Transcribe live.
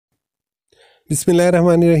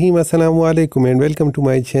Bismillahirrahmanirrahim. Assalamu alaikum and welcome to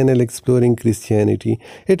my channel Exploring Christianity.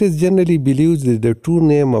 It is generally believed that the true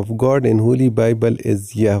name of God in Holy Bible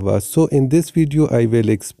is Yehweh. So in this video I will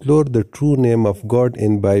explore the true name of God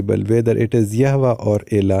in Bible, whether it is Yehweh or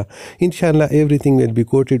ELAH. Inshallah, everything will be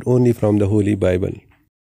quoted only from the Holy Bible.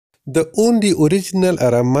 The only original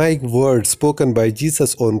Aramaic word spoken by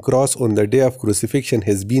Jesus on cross on the day of crucifixion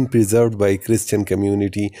has been preserved by Christian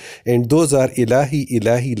community, and those are Ilahi,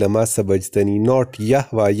 Ilahi lama sabajtani, not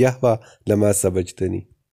Yahweh, Yahweh lama sabajtani.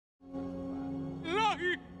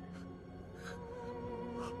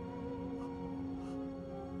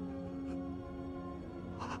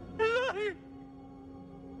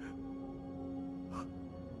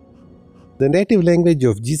 The native language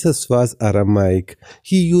of Jesus was Aramaic.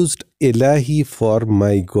 He used Elahi for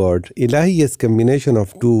my God. Elahi is a combination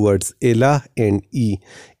of two words, Elah and E.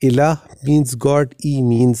 Elah means God, E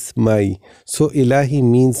means my. So Elahi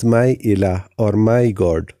means my Elah or my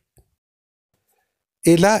God.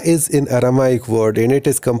 Elah is an Aramaic word and it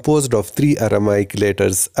is composed of three Aramaic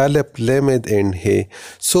letters, Aleph, Lamed and He.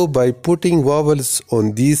 So by putting vowels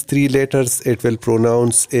on these three letters, it will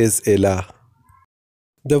pronounce as Elah.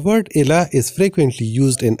 The word ELAH is frequently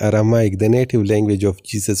used in Aramaic, the native language of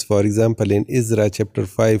Jesus. For example, in Ezra chapter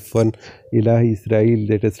 5:1, ELAH Israel,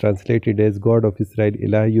 that is translated as God of Israel.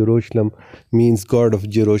 ELAH Jerusalem means God of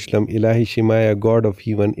Jerusalem. ELAH Shemaiah, God of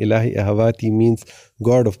heaven. ELAH Ahavati means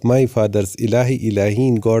God of my fathers. ELAH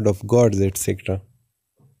Elohim, God of gods, etc.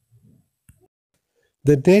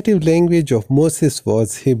 The native language of Moses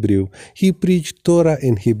was Hebrew. He preached Torah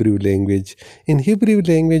in Hebrew language. In Hebrew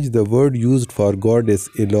language, the word used for God is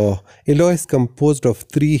ELAH. ELAH is composed of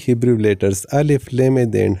three Hebrew letters, Aleph,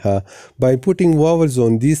 Lamed and Ha. By putting vowels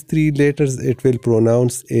on these three letters, it will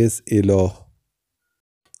pronounce as ELAH.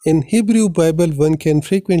 In Hebrew Bible, one can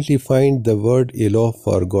frequently find the word ELAH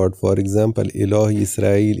for God. For example, ELAH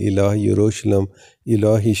Israel, ELAH Jerusalem,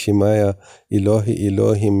 ELAH Shemaiah, ELAH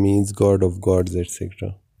Elohim means God of gods,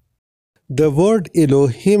 etc. The word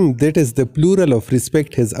Elohim, that is the plural of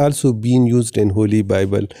respect, has also been used in Holy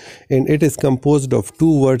Bible, and it is composed of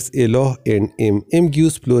two words, Elah and Im. Im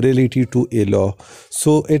gives plurality to Elah,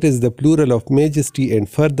 so it is the plural of majesty and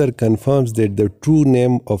further confirms that the true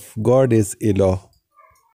name of God is Elah.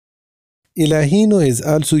 Elohino is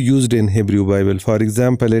also used in Hebrew Bible. For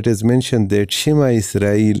example, it is mentioned that Shema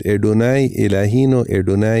Israel, Adonai, Elohino,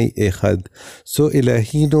 Adonai, Echad. So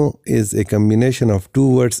Elohino is a combination of two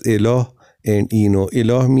words, Elah and Eno.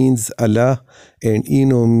 Elah means Allah and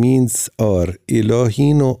Eno means or.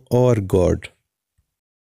 Elohino or God.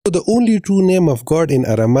 So the only true name of God in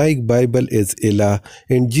Aramaic Bible is ELAH,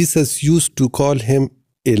 and Jesus used to call him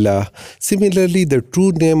ELAH. Similarly, the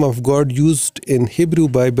true name of God used in Hebrew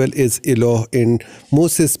Bible is ELAH, and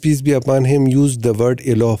Moses, peace be upon him, used the word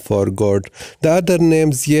ELAH for God. The other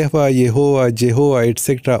names, Yehweh, Yehovah, Jehovah,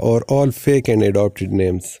 etc. are all fake and adopted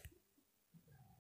names.